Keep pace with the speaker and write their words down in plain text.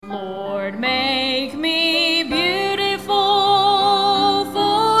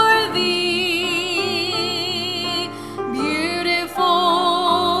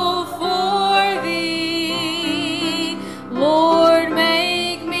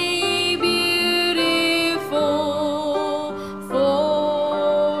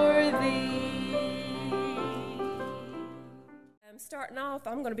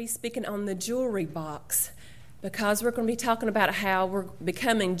be speaking on the jewelry box because we're going to be talking about how we're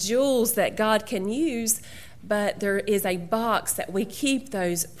becoming jewels that God can use, but there is a box that we keep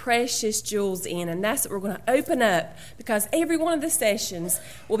those precious jewels in, and that's what we're going to open up because every one of the sessions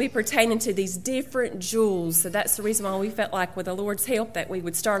will be pertaining to these different jewels. So that's the reason why we felt like with the Lord's help that we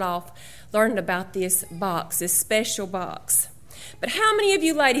would start off learning about this box, this special box. But how many of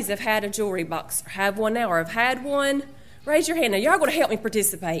you ladies have had a jewelry box or have one now or have had one? Raise your hand. Now, y'all going to help me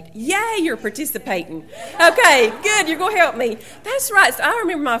participate. Yay, you're participating. Okay, good. You're going to help me. That's right. So I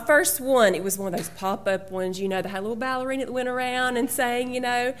remember my first one. It was one of those pop-up ones, that had a little ballerina that went around and sang,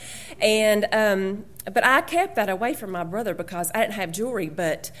 And but I kept that away from my brother because I didn't have jewelry,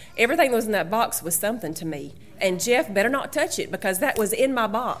 but everything that was in that box was something to me. And Jeff better not touch it because that was in my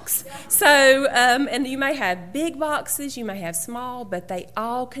box. So, and you may have big boxes, you may have small, but they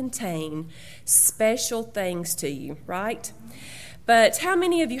all contain special things to you, right? But how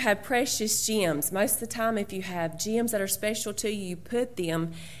many of you have precious gems? Most of the time, if you have gems that are special to you, you put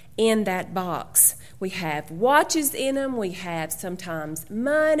them in that box. We have watches in them. We have sometimes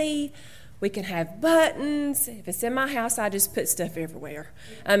money. We can have buttons. If it's in my house, I just put stuff everywhere.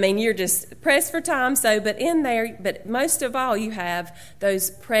 You're just pressed for time. But most of all, you have those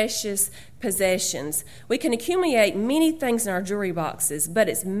precious possessions. We can accumulate many things in our jewelry boxes, but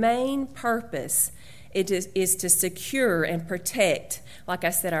its main purpose is to secure and protect, like I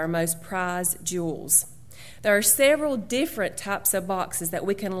said, our most prized jewels. There are several different types of boxes that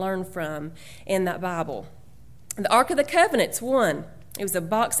we can learn from in the Bible. The Ark of the Covenant's one. It was a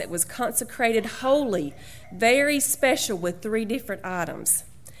box that was consecrated holy, very special with 3 different items.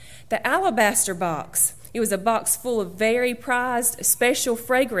 The alabaster box. It was a box full of very prized, special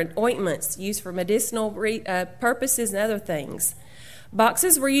fragrant ointments used for medicinal purposes and other things.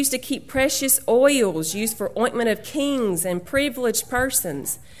 Boxes were used to keep precious oils used for ointment of kings and privileged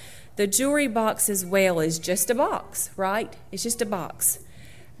persons. The jewelry box as well is just a box, right? It's just a box.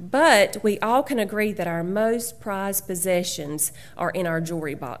 But we all can agree that our most prized possessions are in our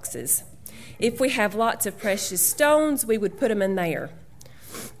jewelry boxes. If we have lots of precious stones, we would put them in there.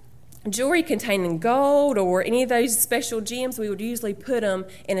 Jewelry containing gold or any of those special gems, we would usually put them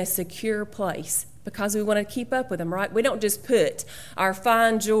in a secure place because we want to keep up with them, right? We don't just put our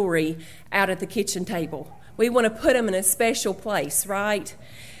fine jewelry out at the kitchen table. We want to put them in a special place, right?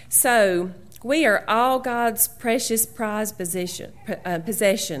 So we are all God's precious prized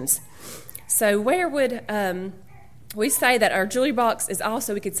possessions. So where would we say that our jewelry box is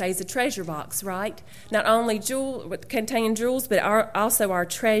also, we could say, is a treasure box, right? Not only containing jewels, but also our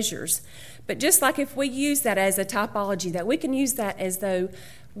treasures. But just like if we use that as a typology, that we can use that as though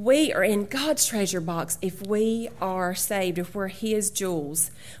we are in God's treasure box if we are saved, if we're His jewels.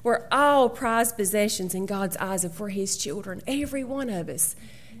 We're all prized possessions in God's eyes if we're His children, every one of us.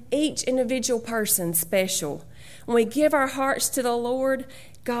 Each individual person special. When we give our hearts to the Lord,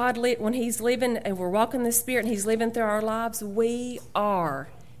 God, when He's living and we're walking the Spirit and He's living through our lives, we are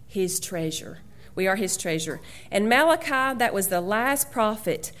His treasure. We are His treasure. And Malachi, that was the last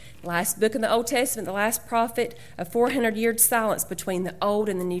prophet, last book in the Old Testament, the last prophet of 400-year silence between the Old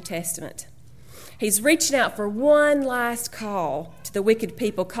and the New Testament. He's reaching out for one last call to the wicked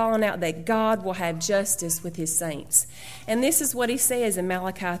people, calling out that God will have justice with His saints. And this is what He says in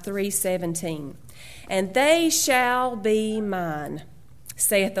Malachi 3:17. And they shall be mine,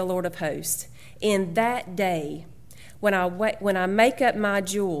 saith the Lord of hosts, in that day when I make up my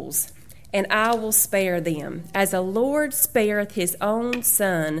jewels, and I will spare them, as the Lord spareth His own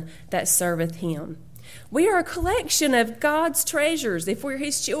Son that serveth Him. We are a collection of God's treasures if we're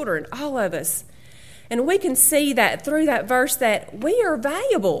His children, all of us. And we can see that through that verse that we are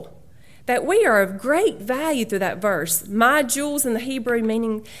valuable, that we are of great value through that verse. My jewels in the Hebrew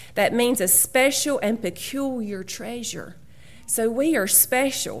means a special and peculiar treasure. So we are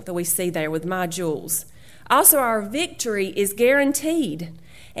special that we see there with my jewels. Also, our victory is guaranteed.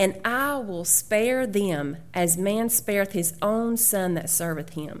 And I will spare them as man spareth his own son that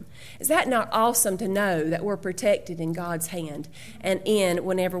serveth him. Is that not awesome to know that we're protected in God's hand and in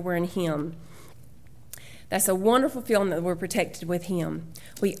whenever we're in Him? That's a wonderful feeling that we're protected with Him.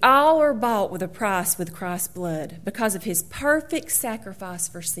 We all are bought with a price with Christ's blood because of His perfect sacrifice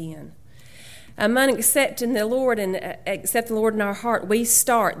for sin. Among accepting the Lord and accepting the Lord in our heart, we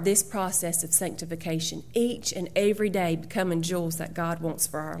start this process of sanctification each and every day, becoming jewels that God wants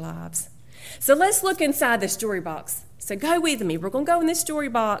for our lives. So let's look inside this jewelry box. So go with me. We're going to go in this jewelry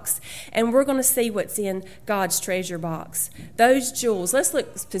box, and we're going to see what's in God's treasure box. Those jewels. Let's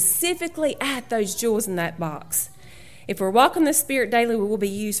look specifically at those jewels in that box. If we're walking the Spirit daily, we will be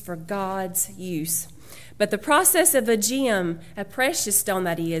used for God's use. But the process of a gem, a precious stone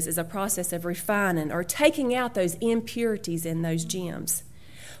that is a process of refining or taking out those impurities in those gems.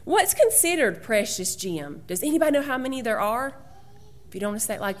 What's considered precious gem? Does anybody know how many there are? If you don't want to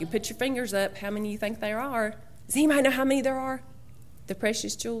say it like you, put your fingers up. How many you think there are? Does anybody know how many there are? The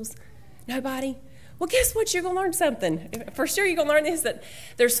precious jewels? Nobody? Well, guess what? You're going to learn something. For sure you're going to learn this, that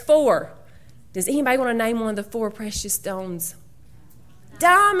there's 4. Does anybody want to name one of the 4 precious stones?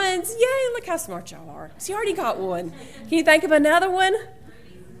 Diamonds. Yay, look how smart y'all are. So you already got one. Can you think of another one?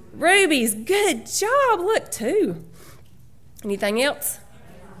 Rubies. Good job. Look, 2. Anything else?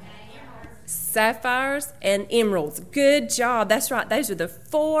 Sapphires and emeralds. Good job. That's right. Those are the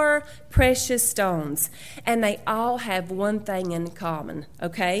 4 precious stones. And they all have one thing in common,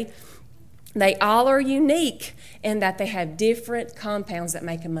 okay? They all are unique in that they have different compounds that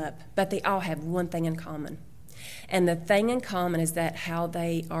make them up, but they all have one thing in common. And the thing in common is that how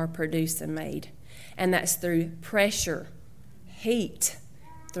they are produced and made. And that's through pressure, heat,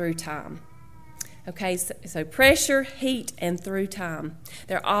 through time. Okay, so pressure, heat, and through time.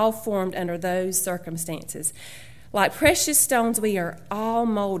 They're all formed under those circumstances. Like precious stones, we are all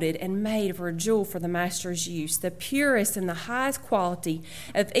molded and made for a jewel for the master's use. The purest and the highest quality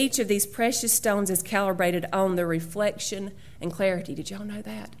of each of these precious stones is calibrated on the reflection and clarity. Did y'all know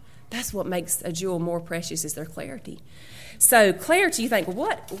that? That's what makes a jewel more precious, is their clarity. So clarity, you think,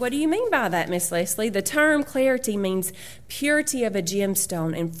 what do you mean by that, Miss Leslie? The term clarity means purity of a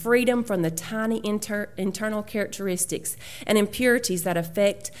gemstone and freedom from the tiny internal characteristics and impurities that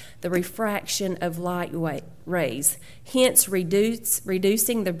affect the refraction of light rays, hence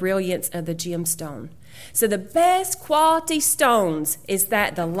reducing the brilliance of the gemstone. So the best quality stones is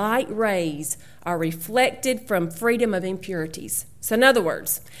that the light rays are reflected from freedom of impurities. So in other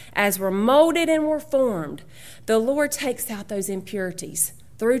words, as we're molded and we're formed, the Lord takes out those impurities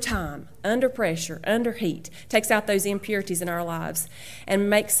through time, under pressure, under heat, takes out those impurities in our lives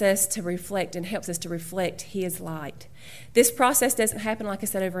and makes us to reflect and helps us to reflect His light. This process doesn't happen, like I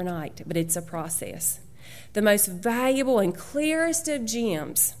said, overnight, but it's a process. The most valuable and clearest of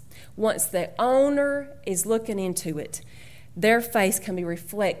gems, once the owner is looking into it, their face can be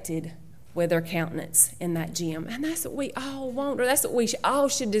reflected with their countenance in that gem. And that's what we all want, or that's what we all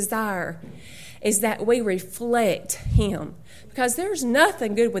should desire, is that we reflect Him. Because there's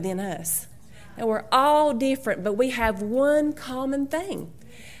nothing good within us. And we're all different, but we have one common thing.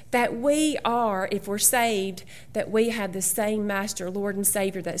 That we are, if we're saved, that we have the same Master, Lord and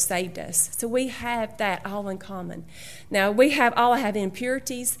Savior that saved us. So we have that all in common. Now, we all have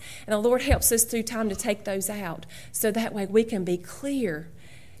impurities, and the Lord helps us through time to take those out. So that way we can be clear.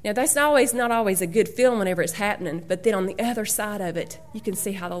 Now, that's not always a good feeling whenever it's happening, but then on the other side of it, you can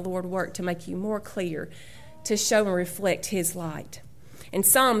see how the Lord worked to make you more clear, to show and reflect His light. In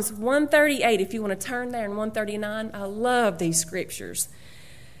Psalms 138, if you want to turn there, and 139, I love these scriptures.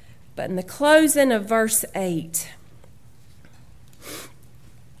 But in the closing of verse 8,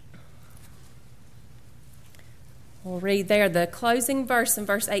 we'll read there the closing verse in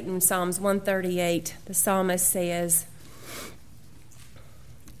verse 8 in Psalms 138. The psalmist says,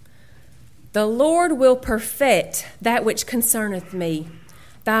 "The Lord will perfect that which concerneth me.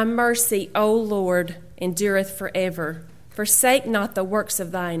 Thy mercy, O Lord, endureth forever. Forsake not the works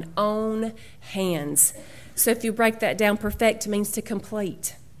of thine own hands." So if you break that down, perfect means to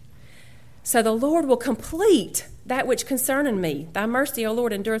complete. So the Lord will complete that which concerneth me. Thy mercy, O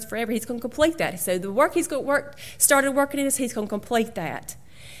Lord, endureth forever. He's going to complete that. So the work He's going to started working in us, He's going to complete that.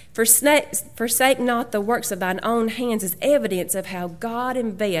 Forsake not the works of thine own hands is evidence of how God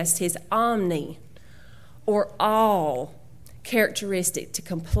invests His omni, or all, characteristic to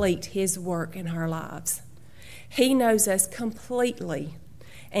complete His work in our lives. He knows us completely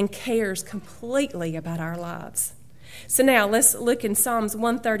and cares completely about our lives. So now let's look in Psalms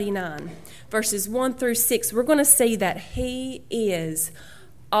 139, verses 1 through 6. We're going to see that He is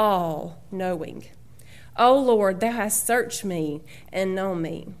all-knowing. O Lord, Thou hast searched me and known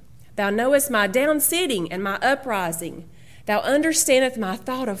me. Thou knowest my down-sitting and my uprising. Thou understandest my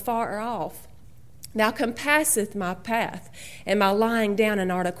thought afar off. Thou compasseth my path and my lying down, and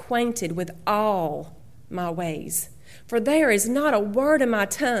art acquainted with all my ways. For there is not a word in my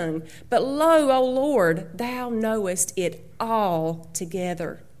tongue, but lo, O Lord, Thou knowest it all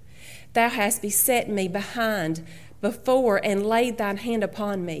together. Thou hast beset me behind, before, and laid Thine hand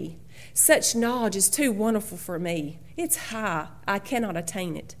upon me. Such knowledge is too wonderful for me. It's high. I cannot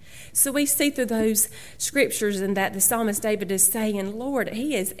attain it. So we see through those scriptures and that the psalmist David is saying, Lord,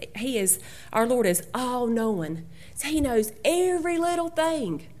 our Lord is all-knowing. So He knows every little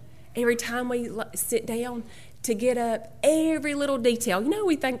thing. Every time we sit down, to get up every little detail. You know,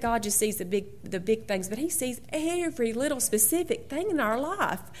 we think God just sees the big things, but he sees every little specific thing in our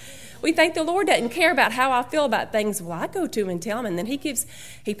life. We think the Lord doesn't care about how I feel about things. Well, I go to him and tell him, and then he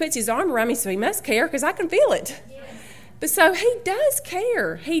puts his arm around me, so he must care because I can feel it. Yes. But so he does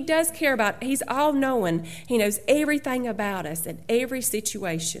care. He does care about, he's all-knowing. He knows everything about us in every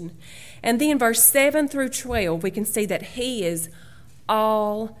situation. And then verse 7 through 12, we can see that he is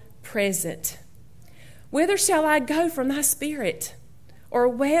all-present. Whither shall I go from thy spirit? Or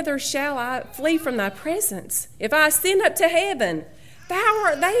whither shall I flee from thy presence? If I ascend up to heaven, thou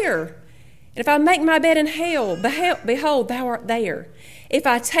art there. And if I make my bed in hell, behold, thou art there. If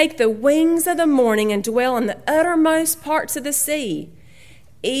I take the wings of the morning and dwell in the uttermost parts of the sea,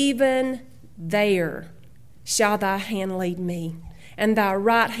 even there shall thy hand lead me, and thy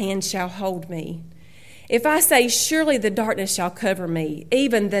right hand shall hold me. If I say, surely the darkness shall cover me,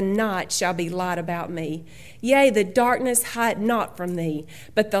 even the night shall be light about me. Yea, the darkness hide not from thee,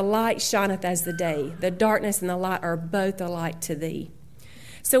 but the light shineth as the day. The darkness and the light are both alike to thee.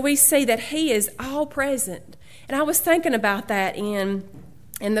 So we see that he is all present. And I was thinking about that in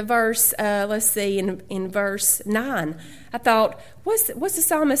the verse, in verse 9. I thought, what's the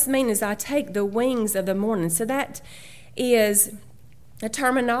psalmist mean as I take the wings of the morning? So that is a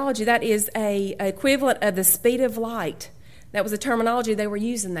terminology, that is a equivalent of the speed of light. That was the terminology they were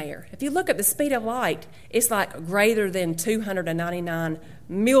using there. If you look at the speed of light, it's like greater than 299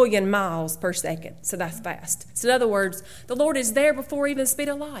 million miles per second. So that's fast. So in other words, the Lord is there before even the speed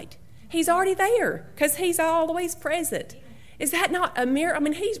of light. He's already there because he's always present. Is that not a miracle? I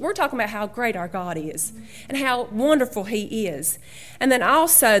mean, we're talking about how great our God is and how wonderful he is. And then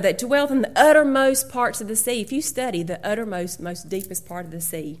also that dwelleth in the uttermost parts of the sea. If you study the uttermost, most deepest part of the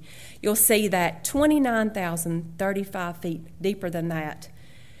sea, you'll see that 29,035 feet deeper than that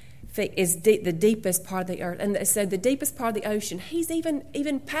is the deepest part of the earth. And so the deepest part of the ocean, he's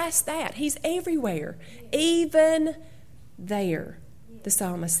even past that. He's everywhere. Even there, the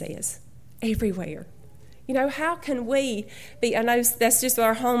psalmist says. Everywhere. You know, how can we be, I know that's just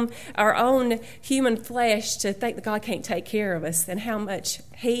our own human flesh to think that God can't take care of us and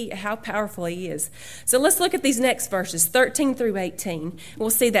how powerful he is. So let's look at these next verses, 13 through 18.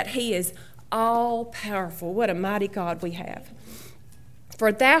 We'll see that he is all powerful. What a mighty God we have.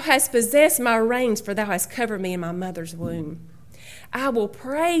 For thou hast possessed my reins, for thou hast covered me in my mother's womb. I will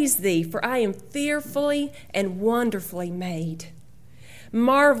praise thee, for I am fearfully and wonderfully made.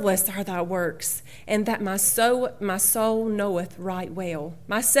 Marvelous are thy works, and that my soul knoweth right well.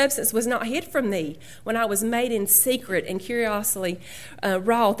 My substance was not hid from thee when I was made in secret and curiously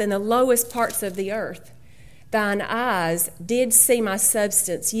wrought in the lowest parts of the earth. Thine eyes did see my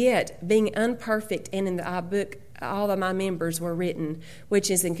substance, yet being unperfect, and in thy book all of my members were written, which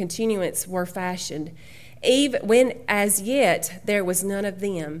is in continuance were fashioned, even when as yet there was none of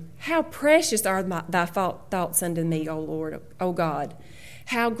them. How precious are thy thoughts unto me, O Lord, O God!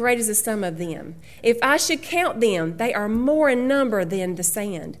 How great is the sum of them! If I should count them, they are more in number than the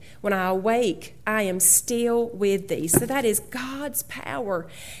sand. When I awake, I am still with thee. So that is God's power.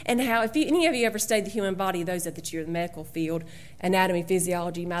 And how, if any of you ever studied the human body, those that you're in the medical field, anatomy,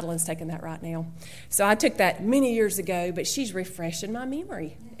 physiology, Madeline's taking that right now. So I took that many years ago, but she's refreshing my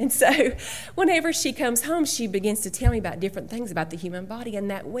memory. And so whenever she comes home, she begins to tell me about different things about the human body and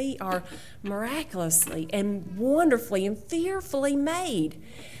that we are miraculously and wonderfully and fearfully made.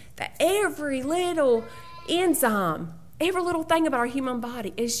 That every little enzyme, every little thing about our human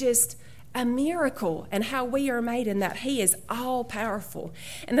body is just a miracle, and how we are made, and that he is all powerful,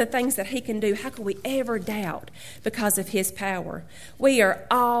 and the things that he can do, how can we ever doubt because of his power? We are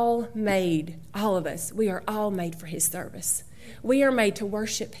all made, all of us, we are all made for his service. We are made to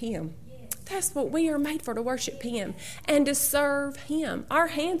worship him. That's what we are made for, to worship him and to serve him. Our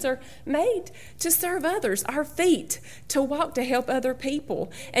hands are made to serve others. Our feet to walk to help other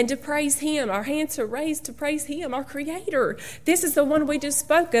people and to praise him. Our hands are raised to praise him, our creator. This is the one we just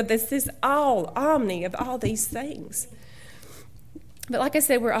spoke of. This is all omni of all these things. But like I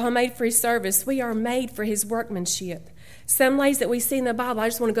said, we're all made for his service. We are made for his workmanship. Some ways that we see in the Bible, I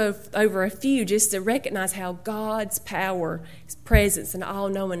just want to go over a few just to recognize how God's power, his presence, and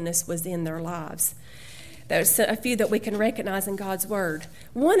all-knowingness was in their lives. There's a few that we can recognize in God's word.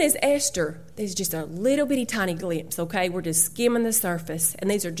 One is Esther. There's just a little bitty tiny glimpse, okay? We're just skimming the surface,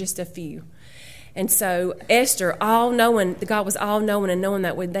 and these are just a few. And so Esther, all-knowing, God was all-knowing and knowing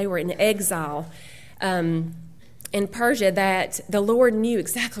that when they were in exile in Persia, that the Lord knew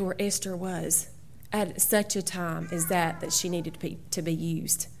exactly where Esther was at such a time as that she needed to be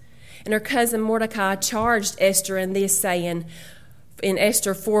used. And her cousin Mordecai charged Esther in this, saying, in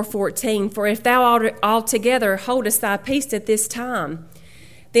Esther 4:14, for if thou altogether holdest thy peace at this time,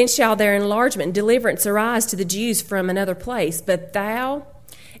 then shall their enlargement and deliverance arise to the Jews from another place, but thou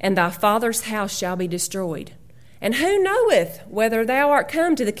and thy father's house shall be destroyed. And who knoweth whether thou art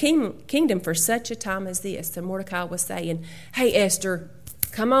come to the kingdom for such a time as this? And Mordecai was saying, hey, Esther,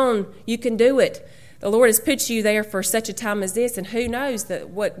 come on, you can do it. The Lord has put you there for such a time as this, and who knows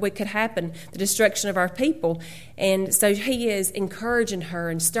what could happen, the destruction of our people. And so he is encouraging her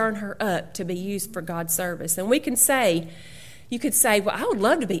and stirring her up to be used for God's service. And we can say, you could say, well, I would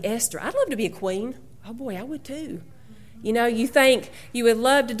love to be Esther. I'd love to be a queen. Oh, boy, I would too. You know, you think you would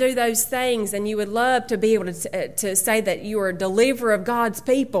love to do those things, and you would love to be able to say that you are a deliverer of God's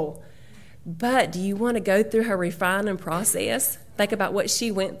people. But do you want to go through her refining process? Think about what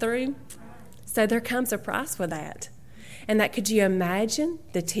she went through. So there comes a price for that. And that, could you imagine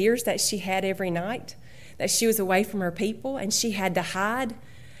the tears that she had every night, that she was away from her people, and she had to hide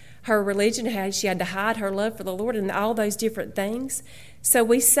her religion, she had to hide her love for the Lord and all those different things. So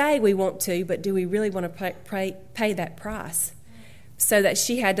we say we want to, but do we really want to pay that price? So that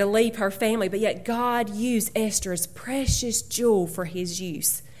she had to leave her family, but yet God used Esther as precious jewel for his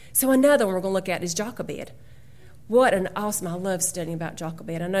use. So another one we're going to look at is Jochebed. What an awesome, I love studying about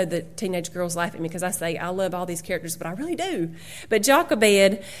Jochebed. I know the teenage girls laugh at me because I say I love all these characters, but I really do. But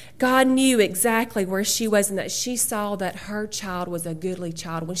Jochebed, God knew exactly where she was, and that she saw that her child was a goodly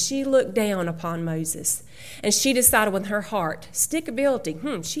child. When she looked down upon Moses, and she decided with her heart,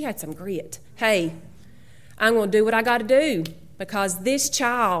 stickability, she had some grit. Hey, I'm going to do what I got to do because this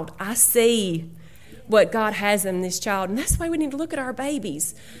child, I see what God has in this child. And that's why we need to look at our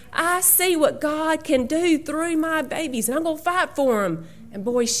babies. I see what God can do through my babies, and I'm going to fight for them. And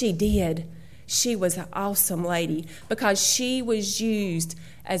boy, she did. She was an awesome lady because she was used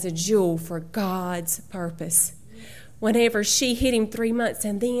as a jewel for God's purpose. Whenever she hit him 3 months,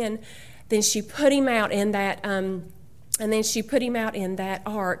 and then she put him out in that ark, and then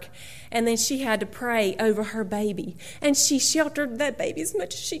she had to pray over her baby, and she sheltered that baby as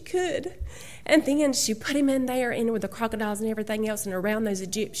much as she could. And then she put him in there, and with the crocodiles and everything else, and around those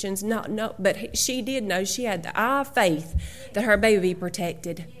Egyptians. But she did know, she had the eye of faith that her baby be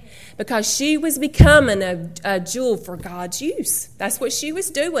protected, because she was becoming a jewel for God's use. That's what she was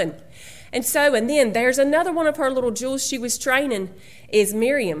doing. And then there's another one of her little jewels she was training is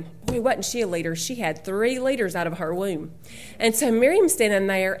Miriam. Boy, wasn't she a leader? She had 3 leaders out of her womb. And so Miriam's standing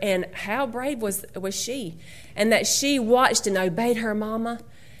there, and how brave was she? And that she watched and obeyed her mama,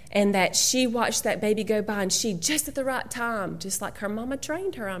 and that she watched that baby go by, and she, just at the right time, just like her mama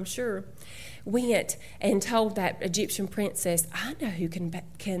trained her, I'm sure, went and told that Egyptian princess, I know who can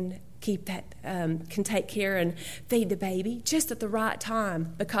keep that, can take care and feed the baby, just at the right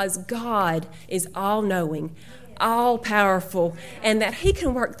time, because God is all-knowing, all-powerful, and that he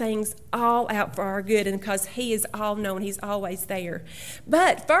can work things all out for our good, and because he is all-knowing, he's always there.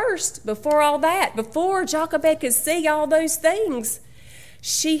 But first, before all that, before Jochebed could see all those things,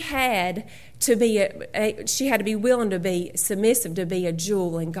 she had to be willing to be submissive, to be a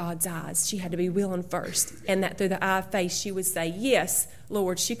jewel in God's eyes. She had to be willing first. And that through the eye of faith, she would say, yes,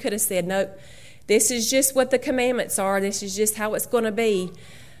 Lord. She could have said, nope, this is just what the commandments are. This is just how it's going to be.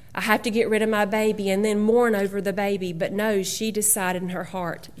 I have to get rid of my baby and then mourn over the baby. But no, she decided in her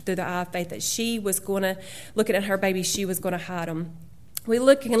heart through the eye of faith that she was going to, looking at her baby, she was going to hide him. We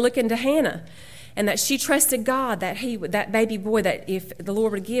look into Hannah. And that she trusted God that baby boy, that if the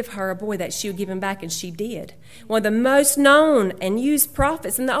Lord would give her a boy, that she would give him back, and she did. One of the most known and used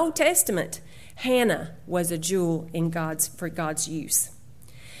prophets in the Old Testament, Hannah was a jewel for God's use.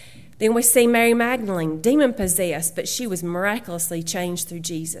 Then we see Mary Magdalene, demon-possessed, but she was miraculously changed through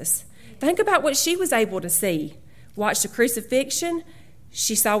Jesus. Think about what she was able to see. Watch the crucifixion.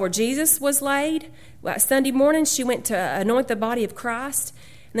 She saw where Jesus was laid. Sunday morning, she went to anoint the body of Christ.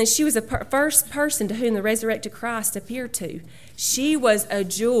 And then she was the first person to whom the resurrected Christ appeared to. She was a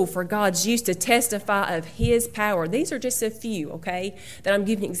jewel for God's use to testify of his power. These are just a few, okay, that I'm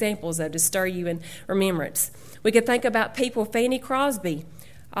giving examples of to stir you in remembrance. We could think about people, Fanny Crosby,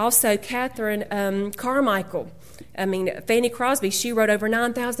 also Catherine Carmichael. Fanny Crosby, she wrote over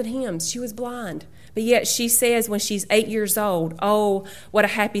 9,000 hymns. She was blind. But yet she says when she's 8 years old, oh, what a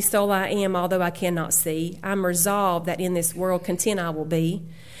happy soul I am, although I cannot see. I'm resolved that in this world content I will be.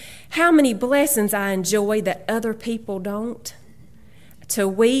 How many blessings I enjoy that other people don't. To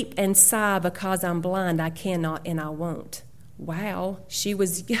weep and sigh because I'm blind, I cannot and I won't. Wow, she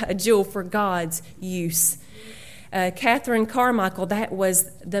was a jewel for God's use. Catherine Carmichael, that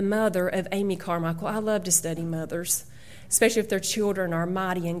was the mother of Amy Carmichael. I love to study mothers. especially if their children are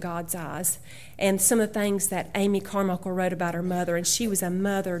mighty in God's eyes. And some of the things that Amy Carmichael wrote about her mother, and she was a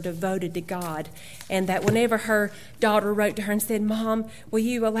mother devoted to God, and that whenever her daughter wrote to her and said, "Mom, will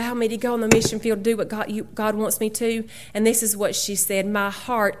you allow me to go on the mission field, do what God wants me to?" And this is what she said, "My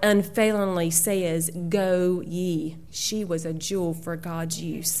heart unfailingly says, go ye." She was a jewel for God's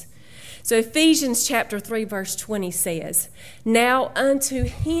use. So Ephesians chapter 3, verse 20 says, "Now unto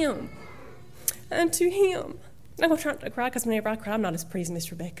him. I'm trying to cry because whenever I cry, I'm not as pretty as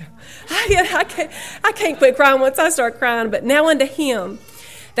Miss Rebecca. I can't quit crying once I start crying. But now unto him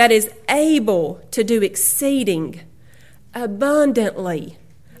that is able to do exceeding abundantly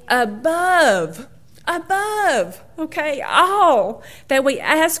above, okay, all that we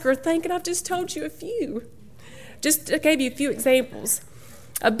ask or think. And I've just told you a few. Just gave you a few examples.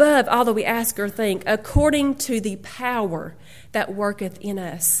 Above all that we ask or think, according to the power that worketh in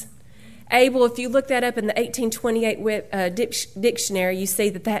us. Able, if you look that up in the 1828 dictionary, you see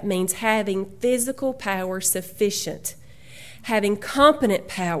that means having physical power sufficient, having competent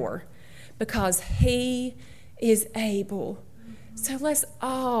power, because he is able. So let's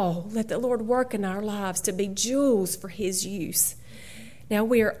all let the Lord work in our lives to be jewels for his use. Now,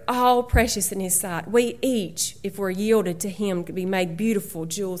 we are all precious in his sight. We each, if we're yielded to him, can be made beautiful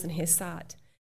jewels in his sight.